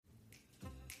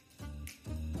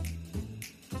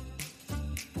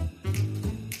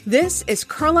This is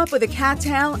Curl Up with a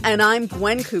Cattail, and I'm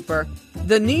Gwen Cooper,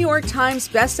 the New York Times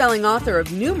bestselling author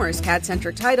of numerous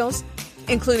cat-centric titles,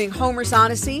 including Homer's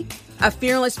Odyssey, A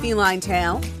Fearless Feline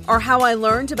Tale, or How I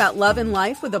Learned About Love and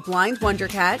Life with a Blind Wonder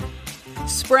Cat,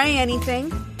 Spray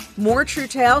Anything, More True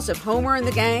Tales of Homer and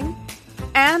the Gang,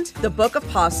 and The Book of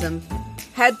Possum,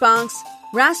 Head Bonks,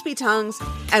 Raspy Tongues,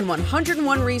 and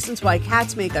 101 Reasons Why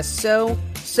Cats Make Us So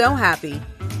happy.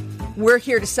 We're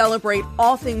here to celebrate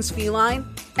all things feline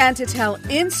and to tell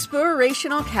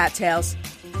inspirational cat tales.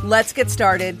 Let's get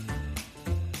started.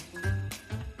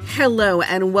 Hello,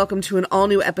 and welcome to an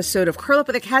all-new episode of Curl Up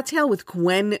with a Cattail with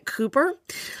Gwen Cooper.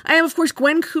 I am, of course,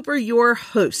 Gwen Cooper, your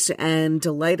host, and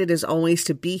delighted as always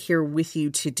to be here with you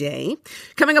today.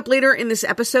 Coming up later in this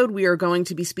episode, we are going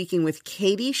to be speaking with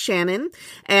Katie Shannon,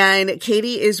 and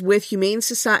Katie is with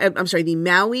the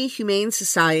Maui Humane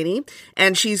Society,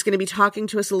 and she's going to be talking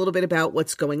to us a little bit about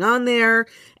what's going on there,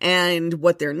 and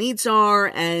what their needs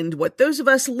are, and what those of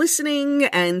us listening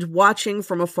and watching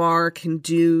from afar can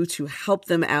do to help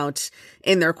them out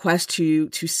in their quest to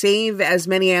save as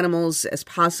many animals as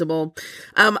possible.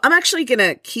 I'm actually going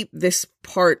to keep this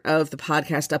part of the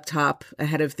podcast up top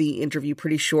ahead of the interview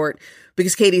pretty short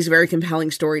because Katie's a very compelling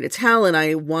story to tell and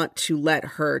I want to let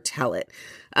her tell it.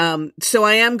 So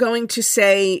I am going to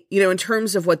say, in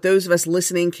terms of what those of us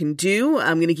listening can do,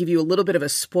 I'm going to give you a little bit of a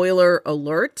spoiler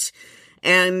alert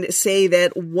and say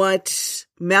that what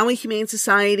Maui Humane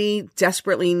Society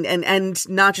desperately, and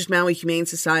not just Maui Humane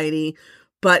Society,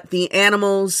 but the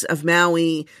animals of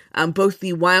Maui, both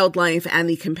the wildlife and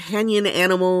the companion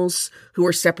animals who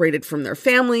were separated from their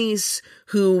families,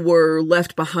 who were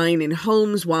left behind in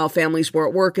homes while families were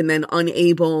at work and then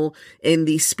unable in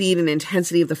the speed and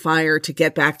intensity of the fire to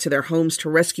get back to their homes to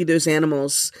rescue those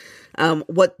animals.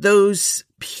 What those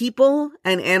people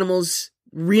and animals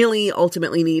really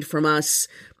ultimately need from us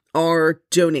are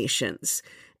donations.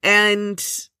 And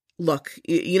look,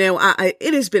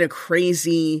 it has been a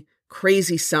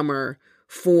crazy summer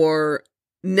for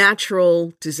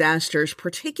natural disasters,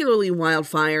 particularly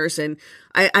wildfires. And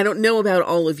I don't know about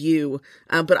all of you,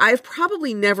 but I've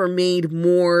probably never made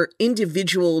more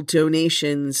individual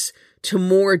donations to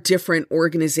more different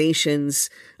organizations,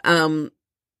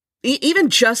 even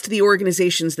just the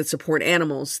organizations that support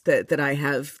animals that I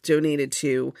have donated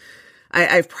to.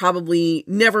 I've probably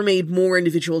never made more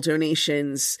individual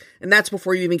donations, and that's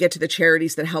before you even get to the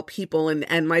charities that help people.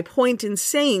 And my point in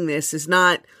saying this is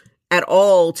not at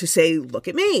all to say, look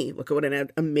at me, look at what an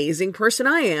amazing person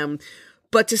I am,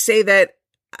 but to say that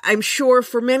I'm sure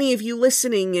for many of you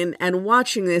listening and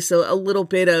watching this, a little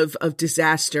bit of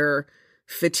disaster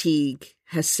fatigue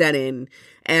has set in,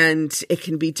 and it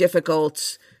can be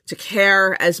difficult to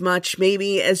care as much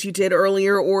maybe as you did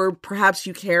earlier, or perhaps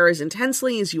you care as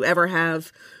intensely as you ever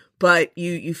have, but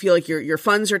you feel like your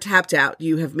funds are tapped out.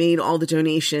 You have made all the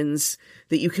donations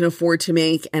that you can afford to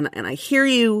make. And I hear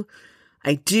you,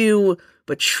 I do,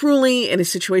 but truly in a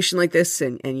situation like this,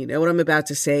 and you know what I'm about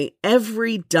to say,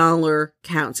 every dollar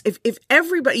counts. If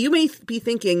everybody, you may be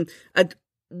thinking,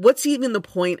 what's even the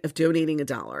point of donating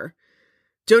 $1?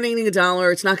 Donating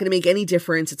 $1, it's not going to make any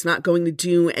difference. It's not going to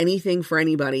do anything for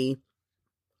anybody.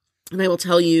 And I will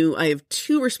tell you, I have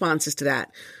two responses to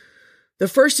that. The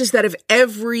first is that if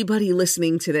everybody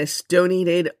listening to this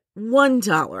donated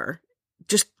 $1,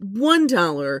 just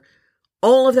 $1,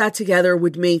 all of that together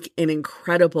would make an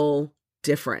incredible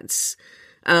difference.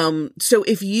 So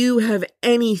if you have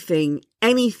anything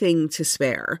to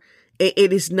spare,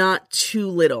 it is not too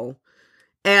little.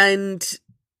 And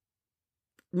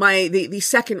the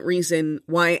second reason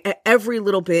why every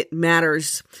little bit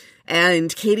matters,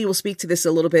 and Katie will speak to this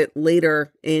a little bit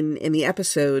later in the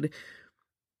episode,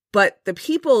 but the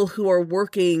people who are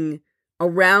working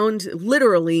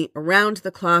literally around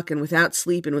the clock and without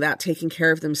sleep and without taking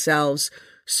care of themselves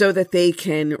so that they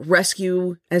can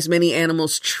rescue as many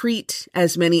animals, treat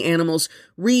as many animals,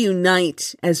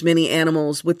 reunite as many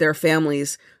animals with their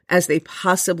families as they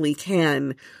possibly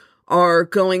can, are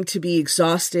going to be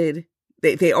exhausted.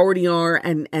 They already are,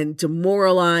 and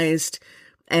demoralized,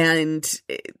 and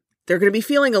they're going to be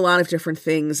feeling a lot of different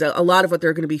things. A lot of what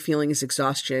they're going to be feeling is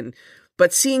exhaustion.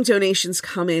 But seeing donations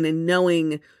come in and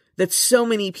knowing that so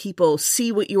many people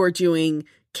see what you are doing,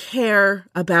 care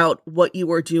about what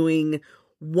you are doing,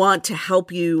 want to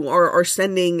help you, or are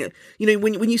sending,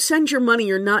 when you send your money,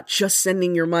 you're not just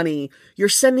sending your money, you're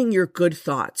sending your good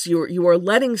thoughts. You are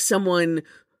letting someone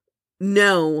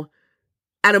know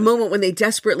at a moment when they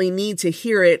desperately need to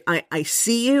hear it, I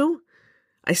see you,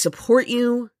 I support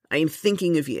you, I am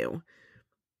thinking of you.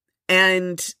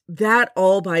 And that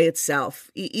all by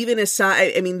itself, even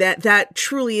aside, that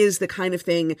truly is the kind of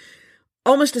thing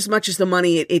almost as much as the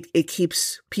money, it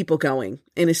keeps people going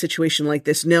in a situation like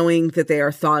this, knowing that they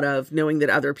are thought of, knowing that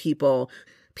other people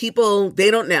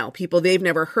they don't know, people they've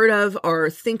never heard of are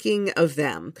thinking of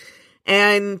them.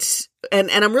 And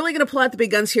I'm really going to pull out the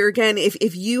big guns here again.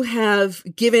 If you have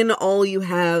given all you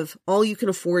have, all you can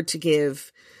afford to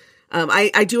give,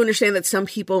 I do understand that some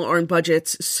people are in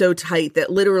budgets so tight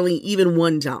that literally even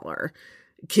 $1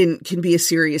 can be a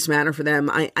serious matter for them.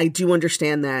 I do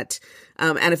understand that.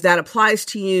 And if that applies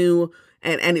to you,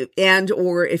 and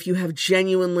or if you have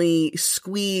genuinely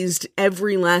squeezed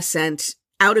every last cent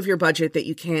out of your budget that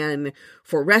you can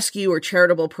for rescue or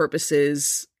charitable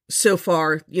purposes so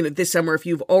far, this summer, if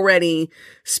you've already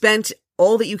spent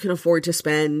all that you can afford to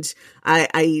spend,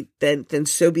 then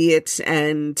so be it.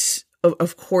 And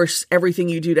of course, everything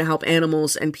you do to help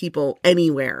animals and people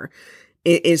anywhere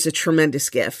is a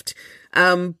tremendous gift.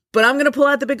 But I'm going to pull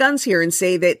out the big guns here and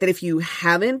say that if you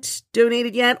haven't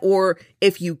donated yet, or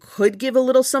if you could give a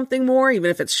little something more,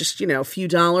 even if it's just, a few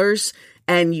dollars,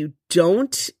 and you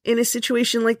don't in a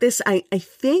situation like this, I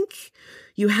think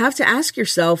you have to ask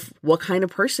yourself what kind of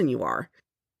person you are.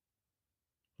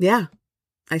 Yeah,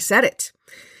 I said it.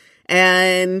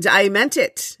 And I meant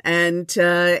it. And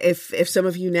if some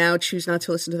of you now choose not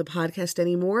to listen to the podcast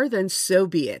anymore, then so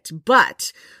be it.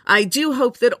 But I do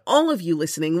hope that all of you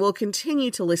listening will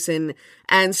continue to listen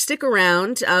and stick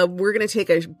around. We're going to take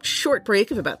a short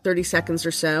break of about 30 seconds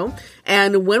or so.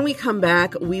 And when we come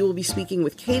back, we will be speaking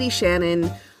with Katie Shannon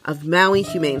of Maui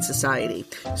Humane Society.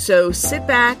 So sit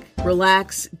back,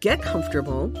 relax, get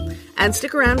comfortable, and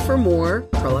stick around for more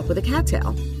Curl Up with a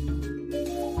Cattail.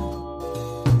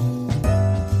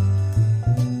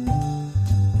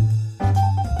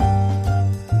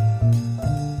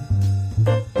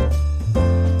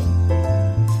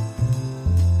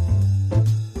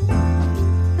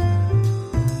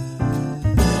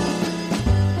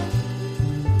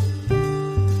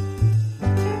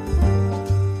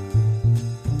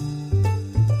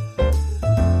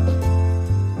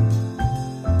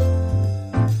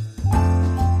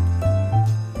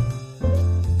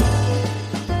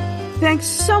 Thanks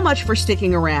so much for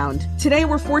sticking around. Today,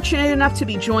 we're fortunate enough to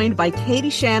be joined by Katie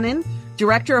Shannon,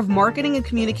 Director of Marketing and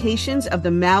Communications of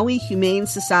the Maui Humane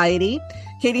Society.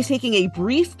 Katie's taking a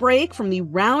brief break from the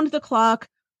round-the-clock,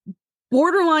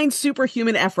 borderline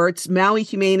superhuman efforts Maui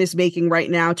Humane is making right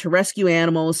now to rescue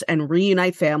animals and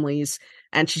reunite families.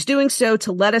 And she's doing so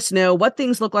to let us know what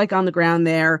things look like on the ground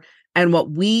there and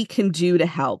what we can do to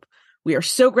help. We are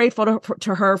so grateful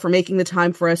to her for making the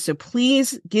time for us. So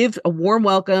please give a warm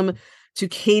welcome to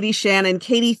Katie Shannon.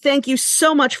 Katie, thank you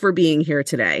so much for being here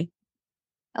today.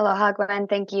 Aloha, Gwen.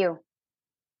 Thank you.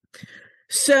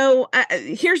 So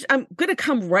I'm going to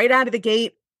come right out of the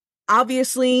gate.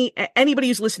 Obviously, anybody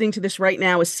who's listening to this right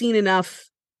now has seen enough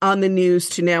on the news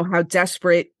to know how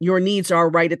desperate your needs are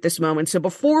right at this moment. So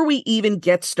before we even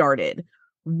get started,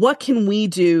 what can we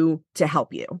do to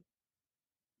help you?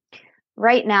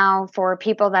 Right now, for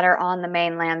people that are on the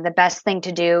mainland, the best thing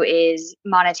to do is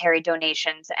monetary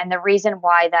donations. And the reason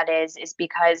why that is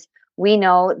because we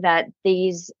know that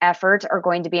these efforts are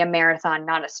going to be a marathon,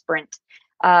 not a sprint.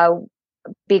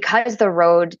 Because the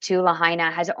road to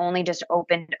Lahaina has only just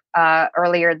opened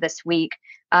earlier this week.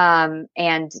 Depending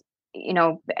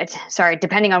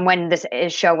on when this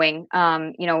is showing,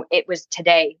 it was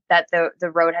today that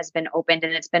the road has been opened,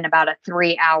 and it's been about a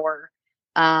 3-hour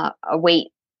wait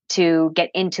to get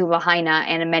into Lahaina,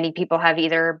 and many people have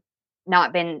either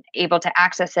not been able to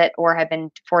access it or have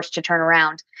been forced to turn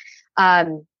around.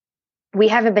 We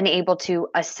haven't been able to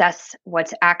assess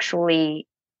what's actually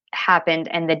happened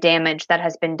and the damage that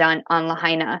has been done on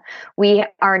Lahaina. We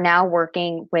are now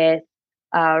working with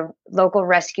local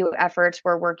rescue efforts.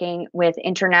 We're working with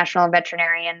International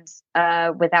Veterinarians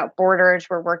Without Borders.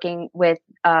 We're working with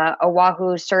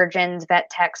Oahu surgeons, vet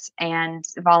techs, and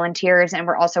volunteers. And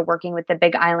we're also working with the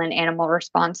Big Island Animal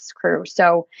Response Crew.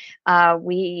 So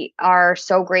we are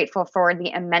so grateful for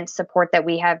the immense support that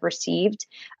we have received.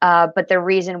 But the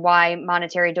reason why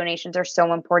monetary donations are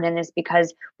so important is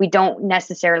because we don't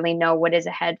necessarily know what is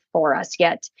ahead for us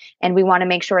yet. And we want to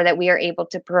make sure that we are able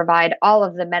to provide all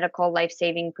of the medical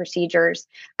life-saving procedures.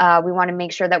 We want to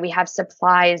make sure that we have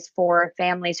supplies for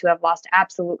families who have lost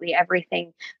absolutely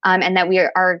everything, and that we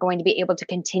are going to be able to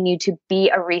continue to be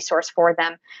a resource for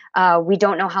them. We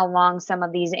don't know how long some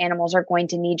of these animals are going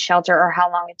to need shelter, or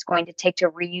how long it's going to take to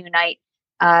reunite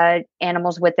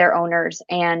animals with their owners.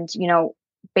 And,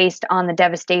 based on the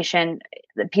devastation,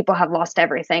 the people have lost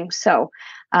everything. So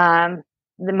the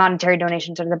monetary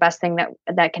donations are the best thing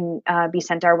that can be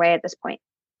sent our way at this point.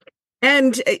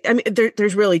 And I mean,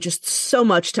 there's really just so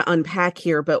much to unpack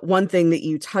here. But one thing that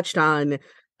you touched on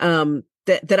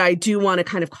that I do want to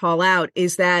kind of call out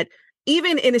is that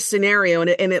even in a scenario,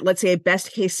 let's say a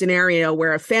best case scenario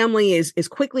where a family is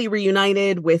quickly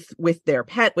reunited with their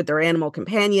pet, with their animal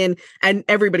companion, and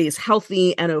everybody is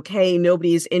healthy and okay,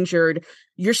 nobody is injured,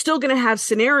 you're still going to have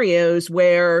scenarios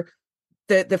where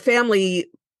the family,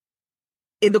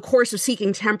 in the course of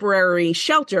seeking temporary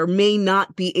shelter, may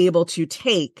not be able to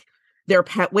take their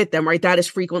pet with them, right? That is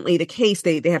frequently the case.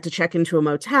 They have to check into a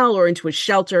motel or into a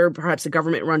shelter, perhaps a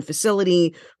government-run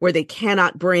facility where they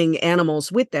cannot bring animals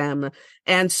with them.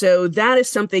 And so that is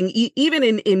something, even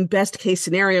in best-case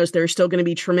scenarios, there are still going to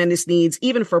be tremendous needs,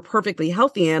 even for perfectly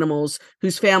healthy animals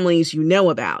whose families you know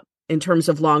about in terms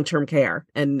of long-term care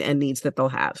and needs that they'll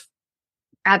have.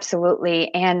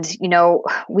 Absolutely. And,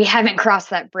 we haven't crossed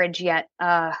that bridge yet.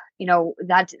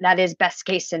 That is best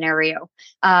case scenario.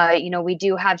 We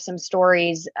do have some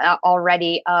stories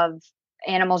already of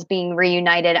animals being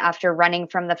reunited after running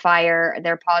from the fire,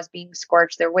 their paws being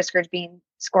scorched, their whiskers being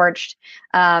scorched.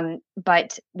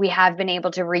 But we have been able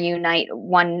to reunite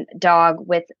one dog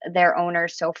with their owner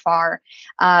so far.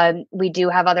 We do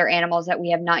have other animals that we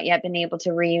have not yet been able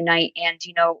to reunite. And,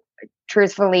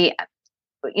 truthfully,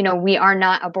 we are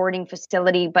not a boarding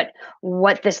facility, but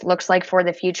what this looks like for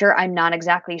the future, I'm not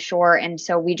exactly sure. And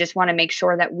so we just want to make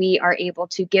sure that we are able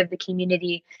to give the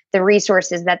community the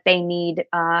resources that they need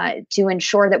to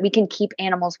ensure that we can keep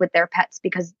animals with their pets,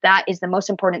 because that is the most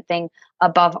important thing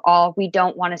above all. We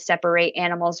don't want to separate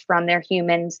animals from their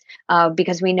humans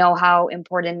because we know how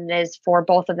important it is for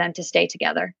both of them to stay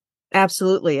together.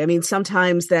 Absolutely. I mean,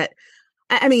 sometimes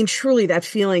truly that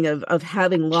feeling of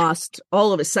having lost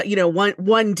all of a sudden,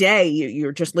 one day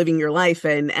you're just living your life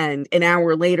and an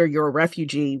hour later you're a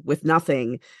refugee with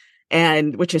nothing,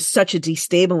 and which is such a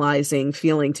destabilizing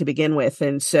feeling to begin with.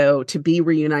 And so to be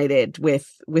reunited with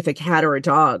a cat or a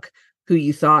dog who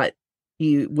you thought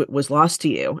was lost to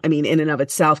you, I mean, in and of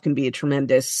itself can be a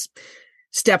tremendous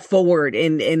step forward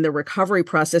in the recovery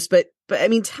process. But I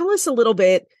mean, tell us a little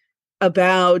bit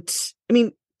about,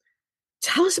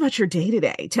 tell us about your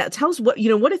day-to-day. Tell us what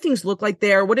do things look like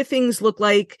there? What do things look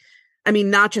like? I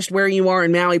mean, not just where you are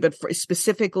in Maui, but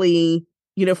specifically,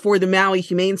 for the Maui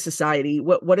Humane Society,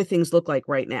 what do things look like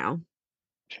right now?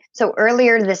 So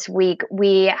earlier this week,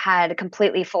 we had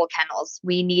completely full kennels.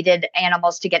 We needed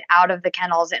animals to get out of the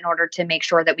kennels in order to make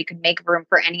sure that we could make room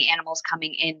for any animals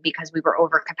coming in because we were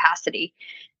over capacity.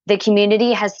 The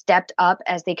community has stepped up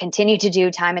as they continue to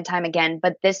do time and time again,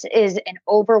 but this is an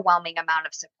overwhelming amount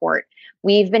of support.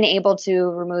 We've been able to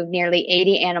remove nearly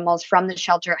 80 animals from the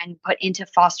shelter and put into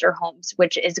foster homes,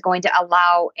 which is going to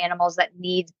allow animals that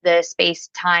need the space,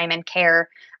 time, and care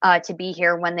to be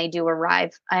here when they do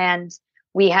arrive. And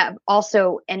we have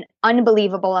also an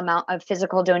unbelievable amount of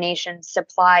physical donations,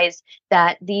 supplies,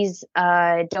 that these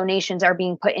donations are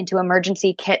being put into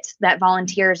emergency kits that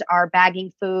volunteers are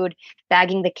bagging food,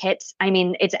 bagging the kits. I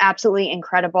mean, it's absolutely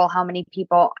incredible how many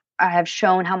people have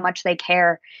shown how much they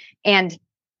care. And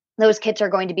those kits are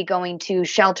going to be going to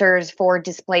shelters for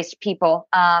displaced people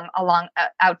along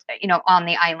out, on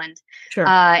the island. Sure.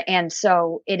 And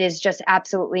so it is just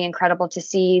absolutely incredible to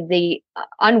see the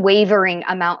unwavering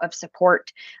amount of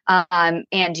support. And,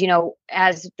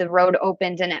 as the road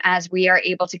opens and as we are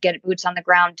able to get boots on the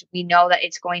ground, we know that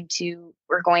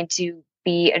we're going to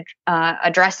be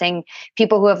addressing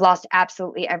people who have lost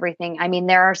absolutely everything. I mean,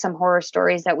 there are some horror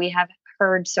stories that we have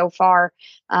heard so far.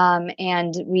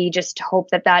 And we just hope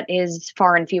that is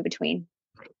far and few between.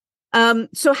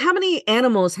 So how many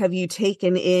animals have you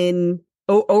taken in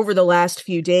over the last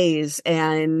few days,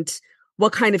 and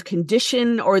what kind of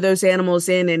condition are those animals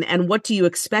in, and what do you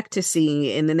expect to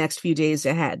see in the next few days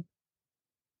ahead?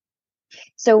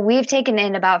 So we've taken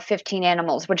in about 15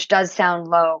 animals, which does sound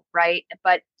low, right?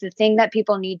 But the thing that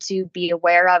people need to be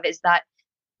aware of is that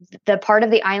the part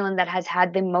of the island that has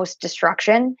had the most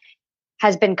destruction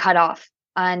has been cut off.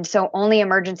 And so only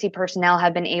emergency personnel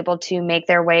have been able to make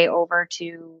their way over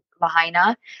to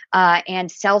Lahaina,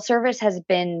 and cell service has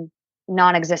been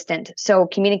non-existent. So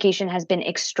communication has been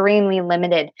extremely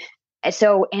limited.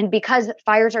 And because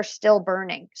fires are still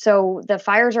burning, so the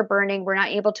fires are burning, we're not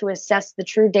able to assess the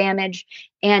true damage.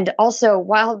 And also,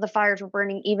 while the fires were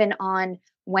burning, even on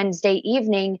Wednesday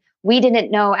evening, we didn't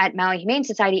know at Maui Humane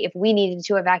Society if we needed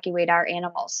to evacuate our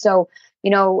animals. So,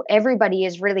 everybody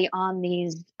is really on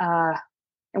these,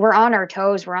 we're on our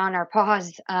toes, we're on our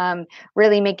paws,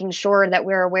 really making sure that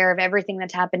we're aware of everything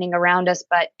that's happening around us.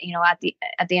 But,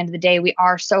 at the end of the day, we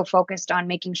are so focused on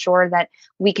making sure that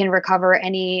we can recover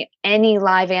any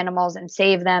live animals and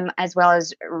save them, as well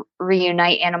as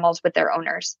reunite animals with their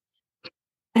owners.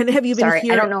 And have you been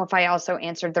Sorry, I don't know if I also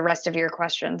answered the rest of your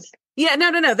questions. Yeah,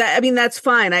 no. That, I mean, that's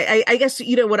fine. I guess,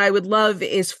 what I would love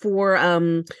is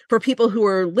for people who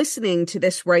are listening to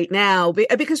this right now,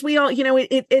 because we all,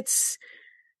 it's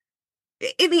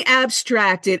in the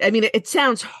abstract. It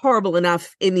sounds horrible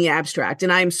enough in the abstract,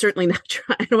 and I'm certainly not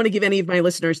trying. I don't want to give any of my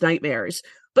listeners nightmares,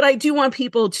 but I do want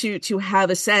people to have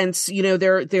a sense.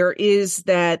 There is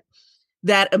that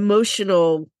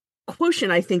emotional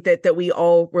quotient, I think that we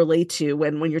all relate to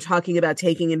when you're talking about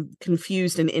taking in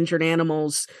confused and injured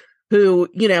animals who,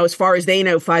 as far as they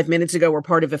know, 5 minutes ago were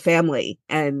part of a family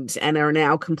and are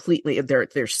now completely,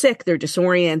 they're sick, they're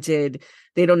disoriented,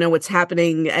 they don't know what's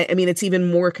happening. I mean, it's even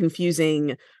more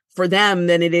confusing for them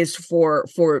than it is for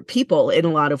people in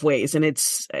a lot of ways. And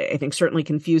it's, I think, certainly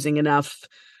confusing enough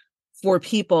for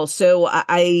people. So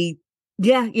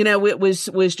yeah, it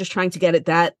was just trying to get at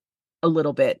that a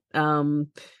little bit,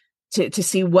 to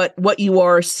see what you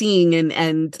are seeing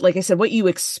and like I said, what you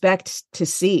expect to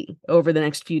see over the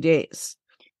next few days.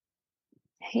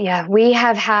 Yeah, we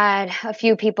have had a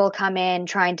few people come in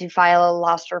trying to file a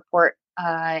loss report.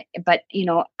 But,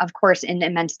 of course, in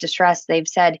immense distress. They've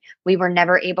said we were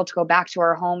never able to go back to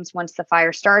our homes once the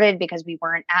fire started because we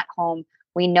weren't at home.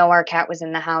 We know our cat was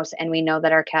in the house, and we know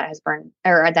that our cat has burned,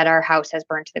 or that our house has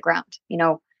burned to the ground.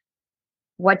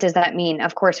 What does that mean?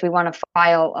 Of course, we want to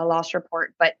file a loss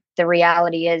report, but the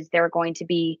reality is there are going to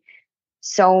be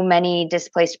so many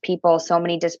displaced people, so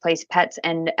many displaced pets.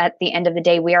 And at the end of the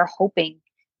day, we are hoping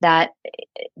that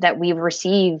we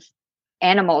receive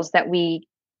animals that we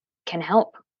can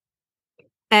help.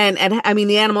 And I mean,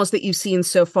 the animals that you've seen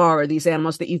so far, are these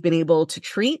animals that you've been able to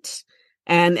treat?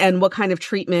 And what kind of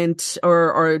treatment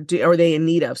are they in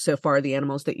need of so far, the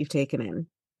animals that you've taken in?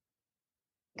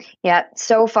 Yeah,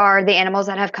 so far the animals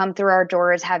that have come through our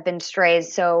doors have been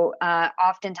strays. So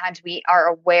oftentimes we are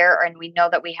aware and we know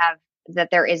that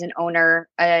there is an owner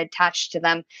attached to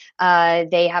them.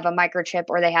 They have a microchip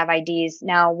or they have IDs.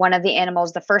 Now, one of the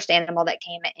animals, the first animal that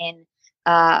came in,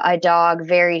 a dog,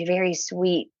 very, very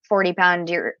sweet, 40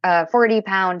 pound,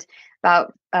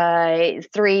 about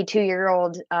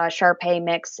 2-year-old Shar-Pei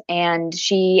mix, and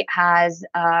she has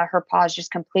her paws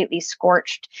just completely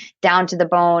scorched down to the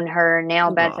bone. Her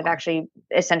nail beds have actually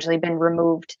essentially been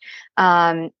removed,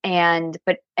 and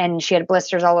she had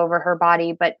blisters all over her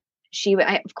body. But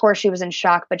of course, she was in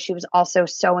shock, but she was also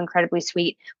so incredibly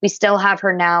sweet. We still have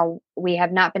her now. We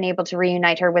have not been able to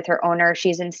reunite her with her owner.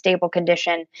 She's in stable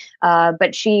condition,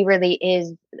 but she really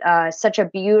is such a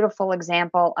beautiful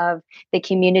example of the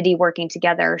community working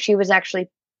together. She was actually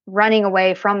running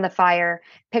away from the fire,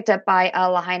 picked up by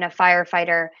a Lahaina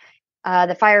firefighter.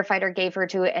 The firefighter gave her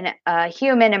to a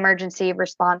human emergency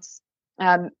response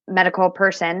medical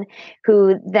person,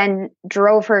 who then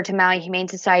drove her to Maui Humane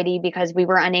Society because we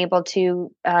were unable to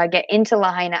get into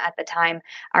Lahaina at the time.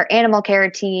 Our animal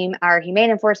care team, our humane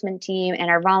enforcement team,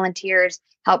 and our volunteers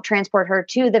helped transport her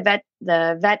to the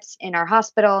vets in our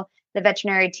hospital. The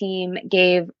veterinary team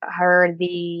gave her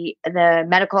the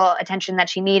medical attention that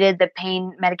she needed, the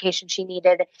pain medication she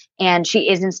needed, and she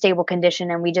is in stable condition.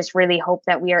 And we just really hope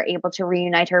that we are able to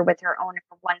reunite her with her owner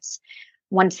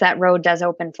once that road does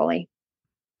open fully.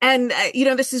 And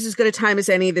this is as good a time as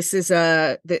any. This is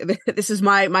this is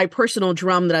my personal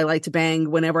drum that I like to bang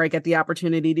whenever I get the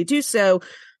opportunity to do so.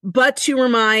 But to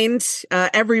remind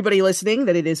everybody listening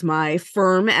that it is my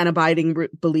firm and abiding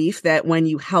belief that when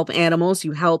you help animals,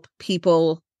 you help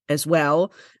people as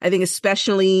well. I think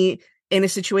especially in a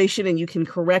situation, and you can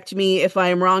correct me if I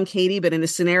am wrong, Katie, but in a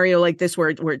scenario like this where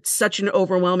it's such an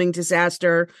overwhelming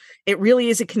disaster, it really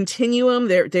is a continuum.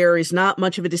 There is not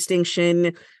much of a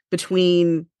distinction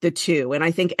between the two. And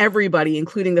I think everybody,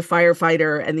 including the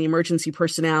firefighter and the emergency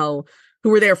personnel who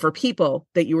were there for people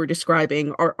that you were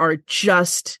describing, are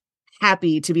just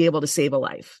happy to be able to save a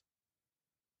life.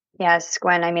 Yes,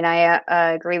 Gwen. I mean, I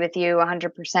agree with you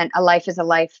 100%. A life is a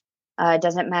life. It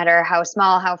doesn't matter how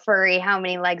small, how furry, how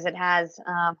many legs it has,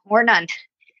 or none.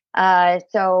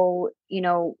 So,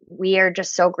 we are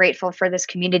just so grateful for this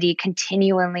community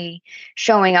continually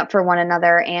showing up for one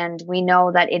another. And we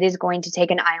know that it is going to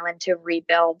take an island to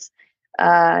rebuild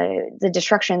the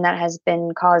destruction that has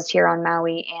been caused here on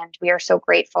Maui. And we are so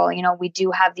grateful. We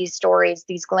do have these stories,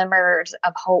 these glimmers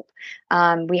of hope.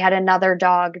 We had another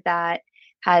dog that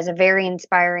has a very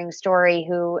inspiring story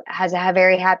who has a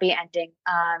very happy ending.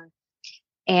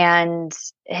 and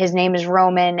his name is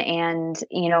Roman, and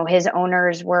his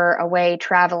owners were away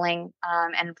traveling,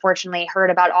 and unfortunately heard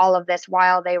about all of this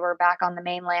while they were back on the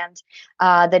mainland.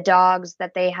 The dogs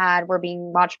that they had were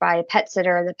being watched by a pet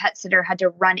sitter. The pet sitter had to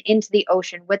run into the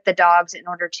ocean with the dogs in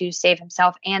order to save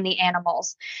himself and the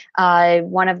animals.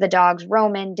 One of the dogs,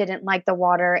 Roman, didn't like the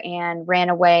water and ran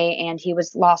away, and he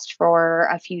was lost for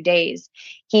a few days.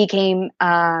 He came,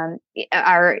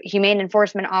 our humane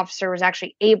enforcement officer was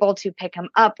actually able to pick him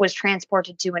up, was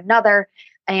transported to another,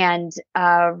 and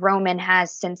Roman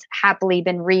has since happily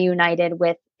been reunited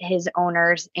with his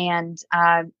owners, and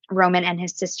Roman and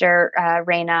his sister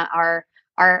Raina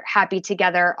are happy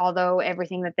together. Although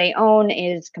everything that they own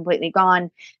is completely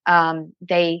gone,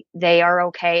 they are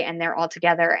okay, and they're all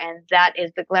together, and that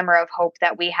is the glimmer of hope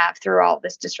that we have through all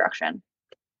this destruction.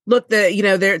 Look,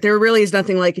 there really is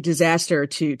nothing like a disaster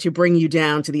to bring you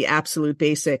down to the absolute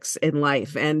basics in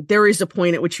life. And there is a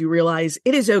point at which you realize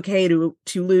it is okay to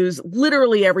lose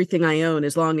literally everything I own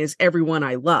as long as everyone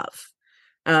I love.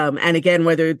 And again,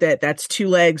 whether that's 2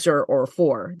 legs or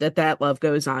 4, that love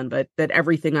goes on, but that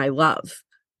everything I love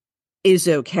is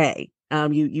okay.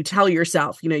 You tell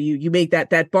yourself, you make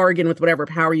that bargain with whatever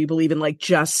power you believe in, like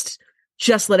just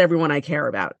let everyone I care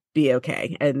about be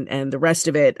okay. And the rest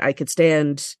of it, I could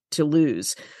stand to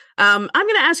lose. I'm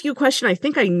going to ask you a question. I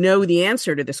think I know the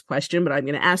answer to this question, but I'm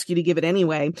going to ask you to give it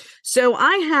anyway. So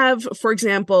I have, for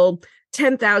example,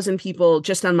 10,000 people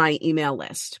just on my email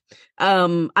list.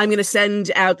 I'm going to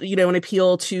send out, an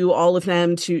appeal to all of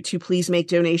them to please make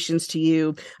donations to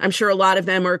you. I'm sure a lot of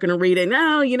them are going to read it.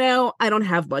 No, I don't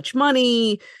have much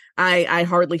money. I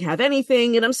hardly have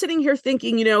anything. And I'm sitting here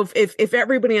thinking, if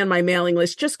everybody on my mailing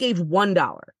list just gave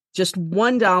 $1, just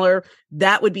 $1,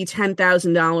 that would be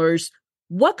 $10,000.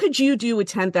 What could you do with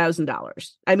 $10,000?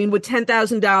 I mean, with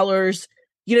 $10,000,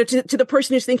 to the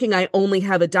person who's thinking I only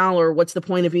have $1, what's the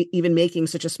point of even making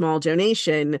such a small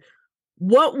donation?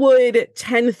 What would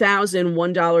 10,000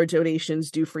 $1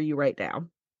 donations do for you right now?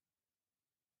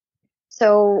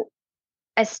 So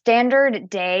a standard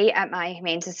day at my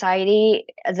Humane Society,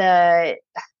 the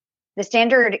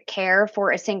standard care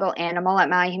for a single animal at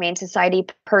my Humane Society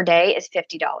per day is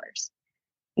 $50.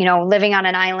 Living on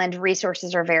an island,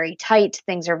 resources are very tight.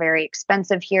 Things are very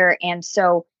expensive here. And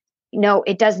so,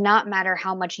 it does not matter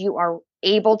how much you are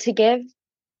able to give.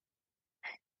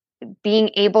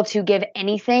 Being able to give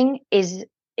anything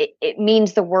it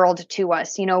means the world to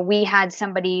us. We had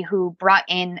somebody who brought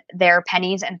in their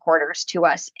pennies and quarters to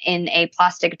us in a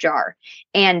plastic jar.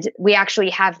 And we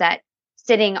actually have that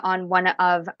sitting on one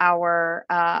of our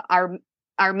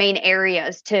main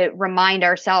areas to remind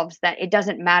ourselves that it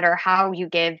doesn't matter how you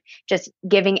give, just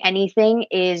giving anything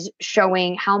is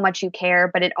showing how much you care,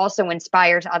 but it also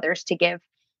inspires others to give.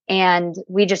 And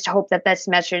we just hope that this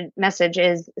message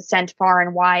is sent far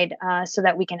and wide so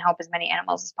that we can help as many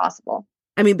animals as possible.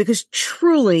 I mean, because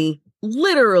truly,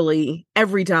 literally,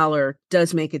 every dollar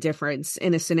does make a difference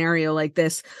in a scenario like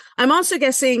this. I'm also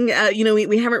guessing,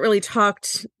 we haven't really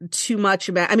talked too much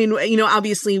about,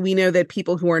 obviously we know that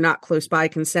people who are not close by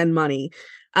can send money.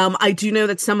 I do know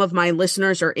that some of my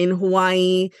listeners are in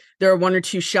Hawaii. There are 1 or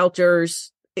 2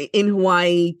 shelters in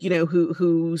Hawaii,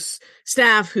 whose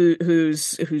staff,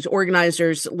 whose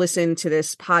organizers listen to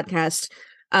this podcast.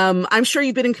 I'm sure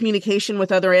you've been in communication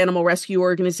with other animal rescue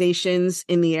organizations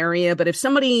in the area, but if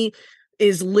somebody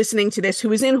is listening to this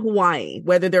who is in Hawaii,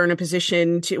 whether they're in a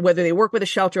position to, whether they work with a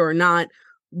shelter or not,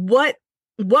 what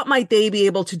might they be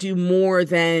able to do more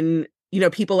than,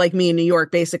 people like me in New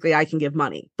York? Basically, I can give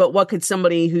money, but what could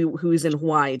somebody who's in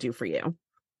Hawaii do for you?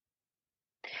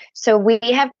 So we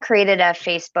have created a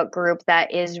Facebook group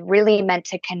that is really meant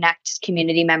to connect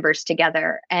community members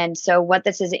together. And so what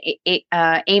this is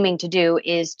aiming to do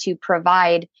is to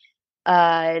provide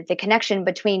the connection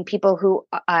between people who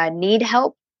need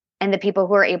help and the people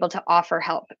who are able to offer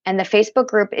help. And the Facebook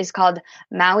group is called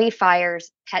Maui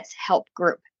Fire's Pets Help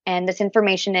Group. And this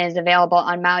information is available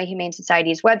on Maui Humane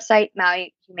Society's website,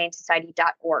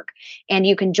 mauihumanesociety.org. And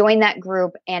you can join that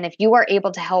group. And if you are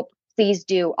able to help, please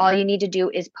do. All you need to do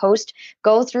is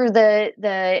go through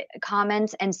the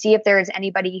comments and see if there is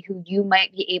anybody who you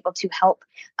might be able to help.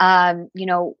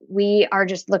 We are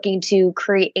just looking to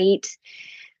create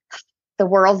the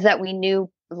world that we knew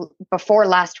before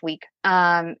last week.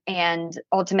 And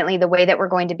ultimately, the way that we're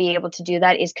going to be able to do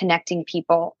that is connecting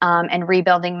people and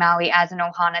rebuilding Maui as an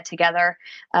ohana together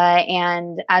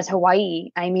and as Hawaii.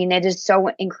 I mean, it is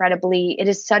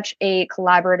such a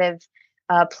collaborative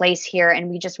place here. And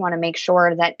we just want to make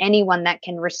sure that anyone that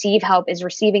can receive help is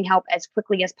receiving help as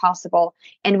quickly as possible.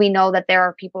 And we know that there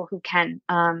are people who can.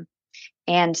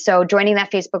 And so joining that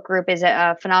Facebook group is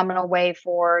a phenomenal way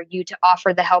for you to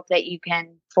offer the help that you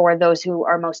can for those who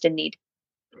are most in need.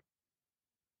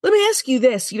 Let me ask you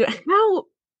this,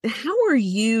 how are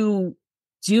you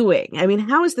doing? I mean,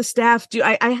 how is the staff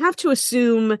I have to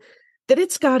assume that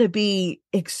it's got to be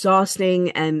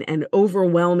exhausting and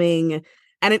overwhelming.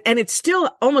 And it still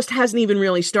almost hasn't even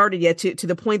really started yet, to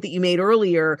the point that you made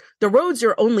earlier. The roads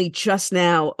are only just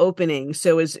now opening.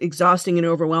 So as exhausting and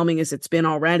overwhelming as it's been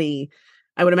already,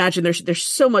 I would imagine there's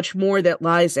so much more that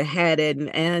lies ahead.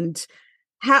 And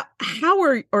how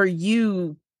are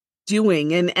you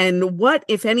doing? And what,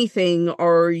 if anything,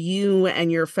 are you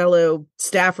and your fellow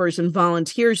staffers and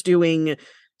volunteers doing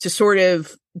to sort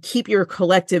of keep your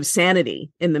collective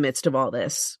sanity in the midst of all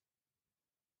this?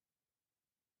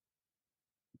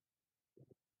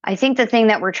 I think the thing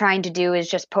that we're trying to do is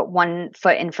just put one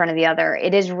foot in front of the other.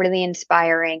 It is really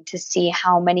inspiring to see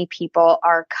how many people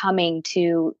are coming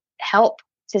to help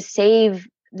to save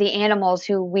the animals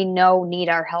who we know need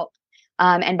our help.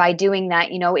 And by doing that,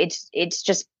 it's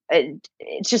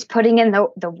just putting in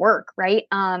the work, right?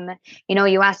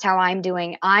 You asked how I'm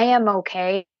doing. I am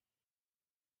okay.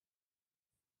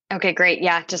 Okay, great.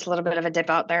 Yeah, just a little bit of a dip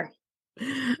out there.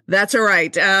 That's all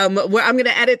right. I'm going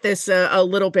to edit this a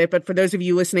little bit, but for those of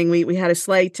you listening, we had a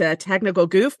slight technical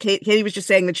goof. Katie was just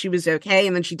saying that she was okay,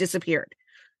 and then she disappeared.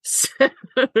 So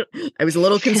I was a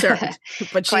little concerned,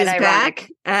 but she is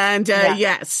back. And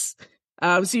yes.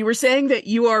 So you were saying that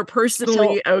you are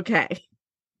personally okay.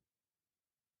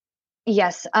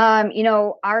 Yes.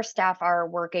 Our staff are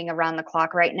working around the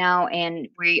clock right now, and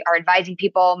we are advising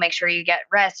people, make sure you get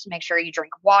rest, make sure you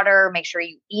drink water, make sure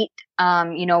you eat,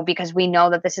 because we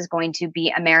know that this is going to be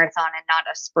a marathon and not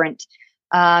a sprint.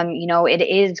 It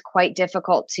is quite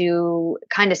difficult to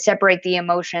kind of separate the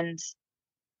emotions.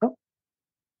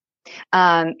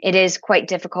 It is quite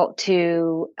difficult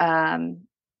to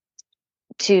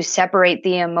separate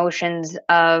the emotions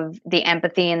of the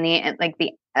empathy and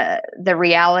the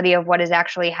reality of what is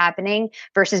actually happening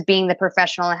versus being the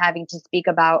professional and having to speak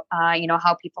about,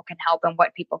 how people can help and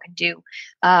what people can do.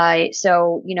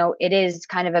 So it is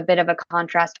kind of a bit of a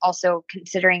contrast. Also,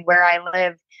 considering where I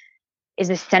live is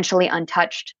essentially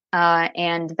untouched.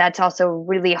 And that's also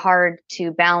really hard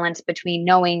to balance between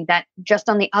knowing that just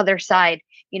on the other side,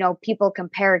 people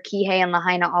compare Kihei and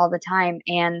Lahaina all the time,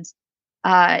 and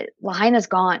Lahaina's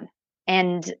gone.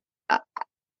 And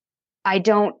I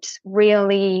don't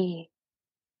really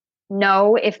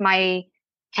know if my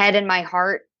head and my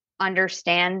heart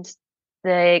understand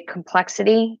the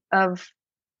complexity of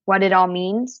what it all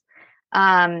means.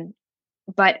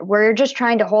 But we're just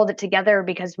trying to hold it together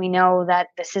because we know that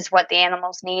this is what the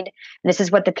animals need. And this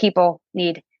is what the people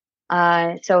need.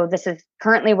 So this is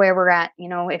currently where we're at.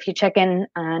 If you check in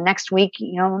next week,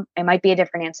 it might be a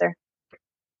different answer.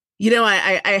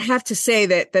 I have to say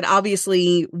that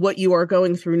obviously what you are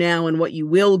going through now and what you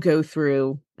will go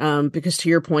through, because to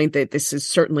your point that this is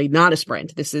certainly not a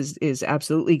sprint, this is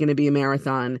absolutely going to be a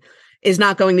marathon, is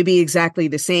not going to be exactly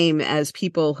the same as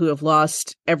people who have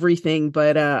lost everything.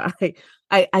 But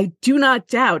I do not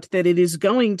doubt that it is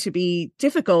going to be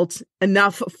difficult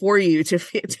enough for you to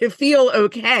feel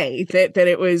okay, that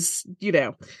it was,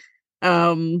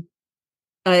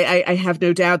 I have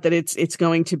no doubt that it's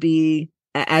going to be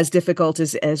as difficult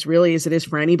as really as it is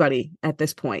for anybody at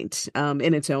this point,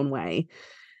 in its own way.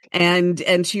 And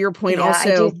to your point,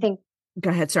 also, I do think. Go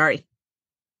ahead. Sorry.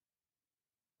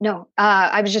 No,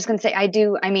 I was just going to say,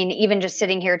 even just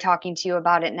sitting here talking to you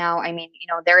about it now,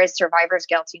 there is survivor's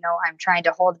guilt. I'm trying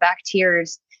to hold back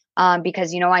tears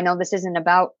because, I know this isn't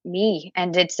about me,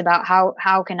 and it's about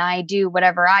how can I do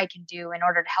whatever I can do in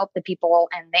order to help the people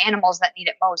and the animals that need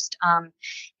it most.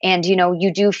 And,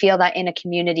 you do feel that in a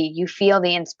community, you feel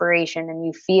the inspiration, and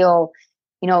you feel,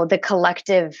 the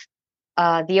collective,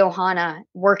 the Ohana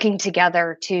working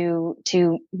together to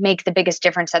make the biggest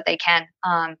difference that they can.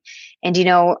 I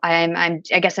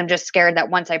guess I'm just scared that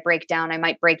once I break down, I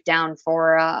might break down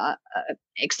for a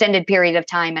extended period of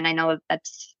time. And I know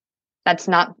that's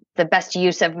not the best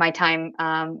use of my time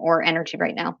or energy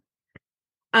right now.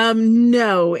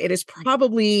 No, it is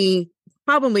probably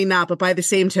not. But by the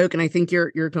same token, I think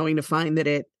you're going to find that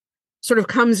it sort of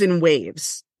comes in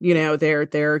waves. There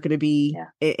are going to be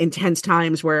intense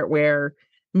times where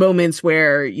moments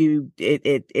where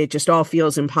it just all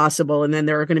feels impossible. And then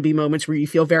there are going to be moments where you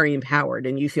feel very empowered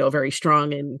and you feel very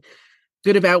strong and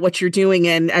good about what you're doing.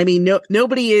 And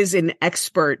nobody is an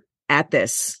expert at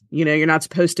this. You're not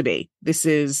supposed to be. This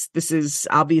is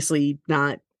obviously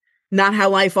not how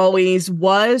life always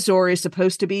was or is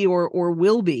supposed to be or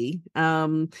will be.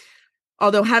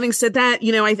 Although having said that,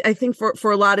 I think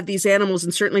for a lot of these animals,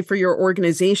 and certainly for your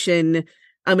organization,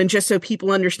 And just so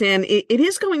people understand, it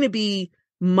is going to be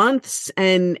months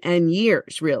and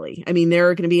years, really. I mean, there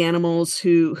are going to be animals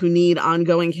who need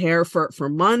ongoing care for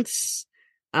months,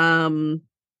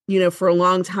 for a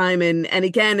long time. And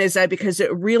again, because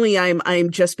I'm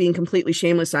just being completely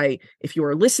shameless. If you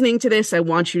are listening to this, I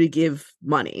want you to give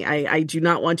money. I do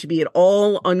not want to be at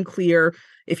all unclear.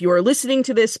 If you are listening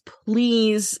to this,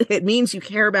 please, it means you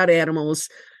care about animals.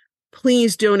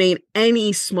 Please donate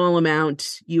any small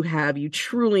amount you have. You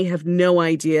truly have no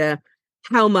idea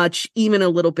how much even a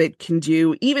little bit can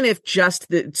do, even if just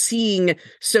seeing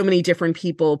so many different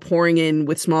people pouring in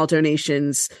with small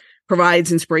donations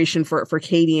provides inspiration for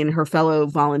Katie and her fellow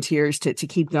volunteers to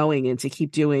keep going and to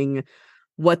keep doing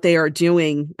what they are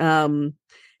doing.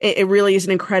 It really is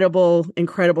an incredible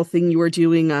thing you are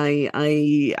doing. I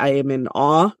am in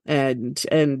awe, and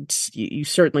you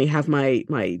certainly have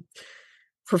my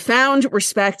profound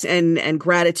respect and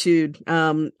gratitude.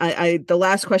 The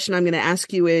last question I'm going to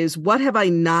ask you is, what have I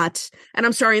not, and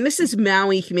I'm sorry, and this is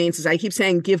Maui Humane Society. I keep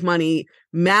saying give money.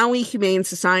 Maui Humane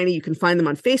Society. You can find them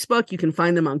on Facebook. You can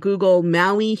find them on Google.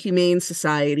 Maui Humane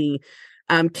Society.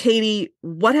 Katie,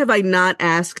 what have I not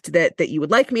asked that you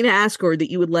would like me to ask, or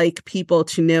that you would like people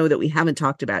to know that we haven't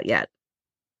talked about yet?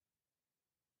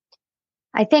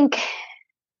 I think,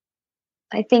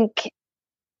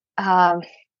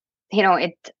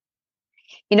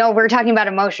 we're talking about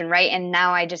emotion, right? And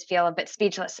now I just feel a bit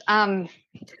speechless. I'm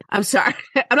sorry.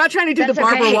 I'm not trying to do the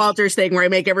Barbara okay. Walters thing where I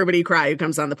make everybody cry who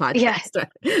comes on the podcast. Yeah.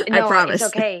 I promise.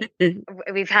 It's okay.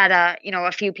 We've had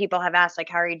a few people have asked, like,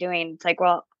 how are you doing? It's like,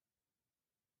 well,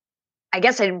 I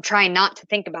guess I'm trying not to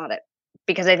think about it,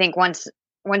 because I think once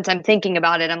I'm thinking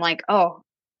about it, I'm like, oh,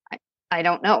 I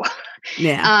don't know.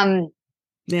 Yeah.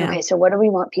 Yeah. Okay. So what do we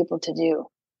want people to do?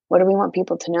 What do we want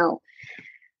people to know?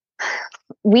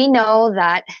 We know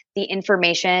that the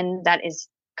information that is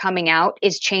coming out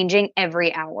is changing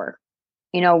every hour.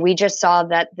 We just saw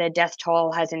that the death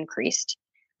toll has increased.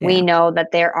 Yeah. We know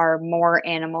that there are more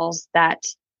animals that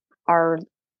are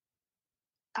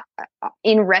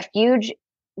in refuge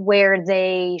where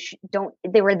they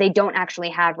don't actually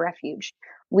have refuge.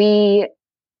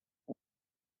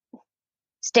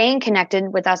 Staying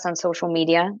connected with us on social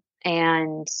media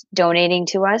and donating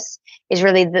to us is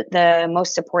really the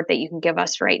most support that you can give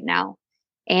us right now.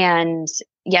 And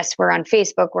yes, we're on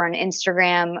Facebook, we're on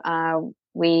Instagram,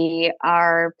 we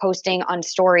are posting on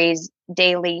stories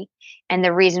daily. And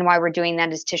the reason why we're doing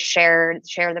that is to share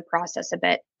the process a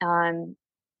bit.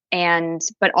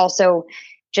 But also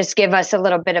just give us a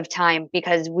little bit of time,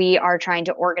 because we are trying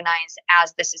to organize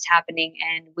as this is happening,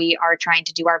 and we are trying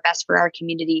to do our best for our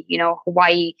community.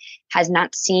 Hawaii has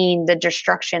not seen the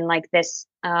destruction like this,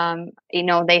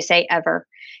 they say ever.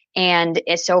 And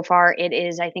so far it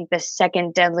is, I think, the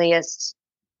second deadliest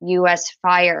U.S.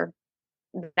 fire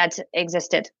that's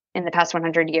existed in the past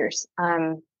 100 years.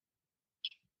 And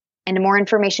more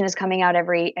information is coming out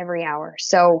every hour.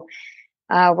 So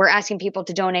we're asking people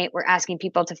to donate. We're asking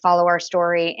people to follow our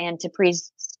story and to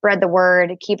please spread the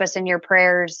word, keep us in your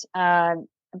prayers.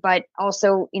 But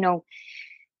also,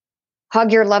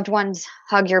 hug your loved ones,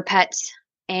 hug your pets,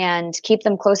 and keep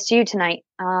them close to you tonight.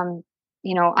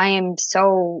 I am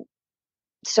so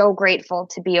grateful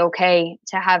to be okay,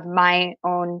 to have my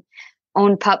own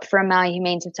pup from Maui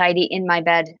Humane Society in my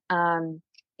bed.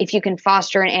 If you can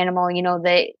foster an animal,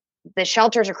 the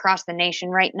shelters across the nation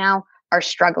right now are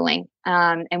struggling.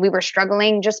 And we were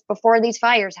struggling just before these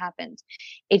fires happened.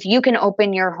 If you can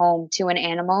open your home to an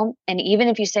animal, and even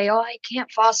if you say, oh, I can't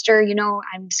foster,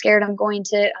 I'm scared I'm going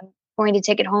to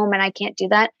take it home and I can't do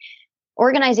that.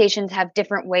 Organizations have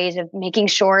different ways of making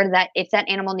sure that if that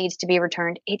animal needs to be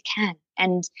returned, it can.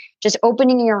 And just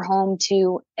opening your home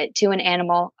to an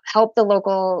animal, help the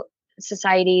local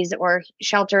societies or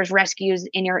shelters, rescues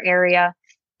in your area.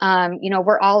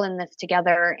 We're all in this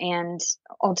together, and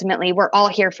ultimately we're all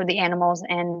here for the animals,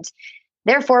 and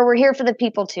therefore we're here for the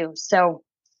people too. So,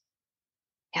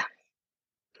 yeah.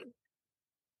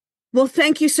 Well,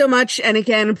 thank you so much. And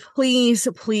again, please,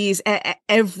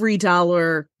 every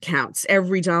dollar counts.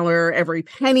 Every dollar, every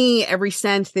penny, every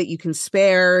cent that you can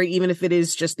spare, even if it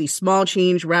is just the small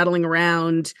change rattling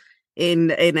around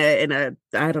in a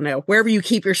I don't know, wherever you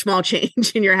keep your small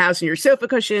change in your house and your sofa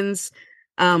cushions.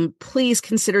 Please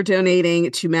consider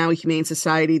donating to Maui Humane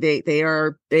Society. They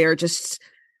are just,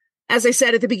 as I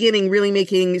said at the beginning, really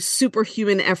making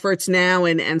superhuman efforts now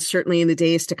and certainly in the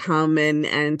days to come,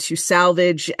 and to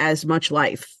salvage as much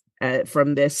life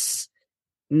from this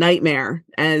nightmare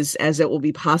as it will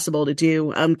be possible to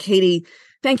do. Katie,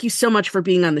 thank you so much for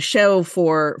being on the show,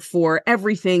 for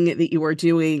everything that you are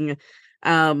doing.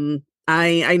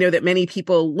 I know that many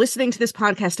people listening to this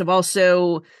podcast have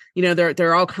also, there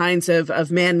are all kinds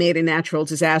of man-made and natural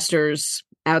disasters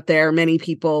out there. Many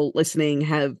people listening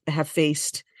have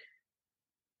faced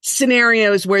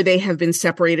scenarios where they have been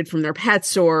separated from their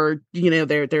pets, or,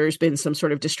 there's been some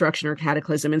sort of destruction or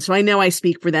cataclysm. And so I know I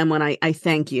speak for them when I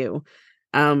thank you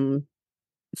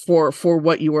for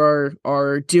what you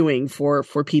are doing for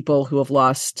people who have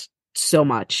lost so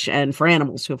much, and for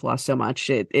animals who have lost so much.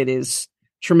 It is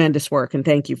tremendous work, and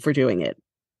thank you for doing it.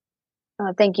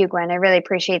 Thank you, Gwen. I really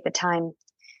appreciate the time.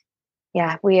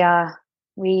 Yeah,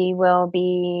 we will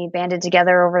be banded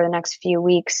together over the next few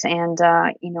weeks, and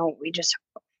we just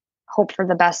hope for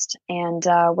the best, and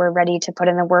we're ready to put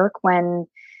in the work when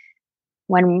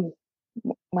the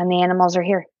animals are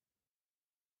here.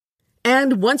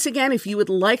 And once again, if you would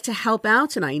like to help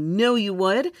out, and I know you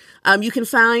would, you can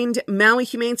find Maui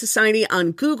Humane Society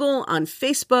on Google, on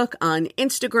Facebook, on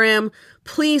Instagram.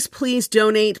 Please, please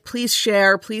donate. Please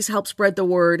share. Please help spread the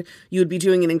word. You would be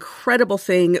doing an incredible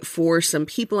thing for some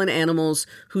people and animals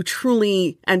who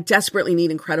truly and desperately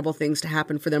need incredible things to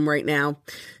happen for them right now.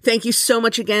 Thank you so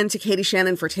much again to Katie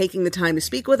Shannon for taking the time to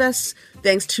speak with us.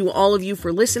 Thanks to all of you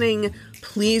for listening.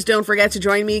 Please don't forget to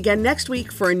join me again next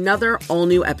week for another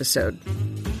all-new episode.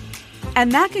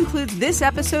 And that concludes this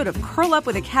episode of Curl Up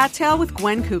with a Cattail with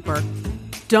Gwen Cooper.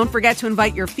 Don't forget to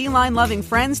invite your feline-loving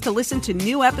friends to listen to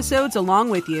new episodes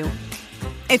along with you.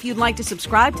 If you'd like to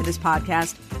subscribe to this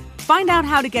podcast, find out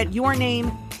how to get your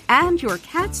name and your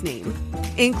cat's name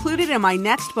included in my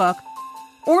next book,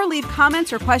 or leave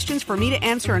comments or questions for me to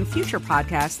answer in future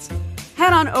podcasts,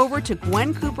 head on over to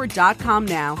gwencooper.com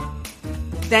now.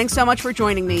 Thanks so much for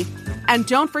joining me, and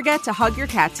don't forget to hug your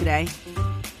cat today.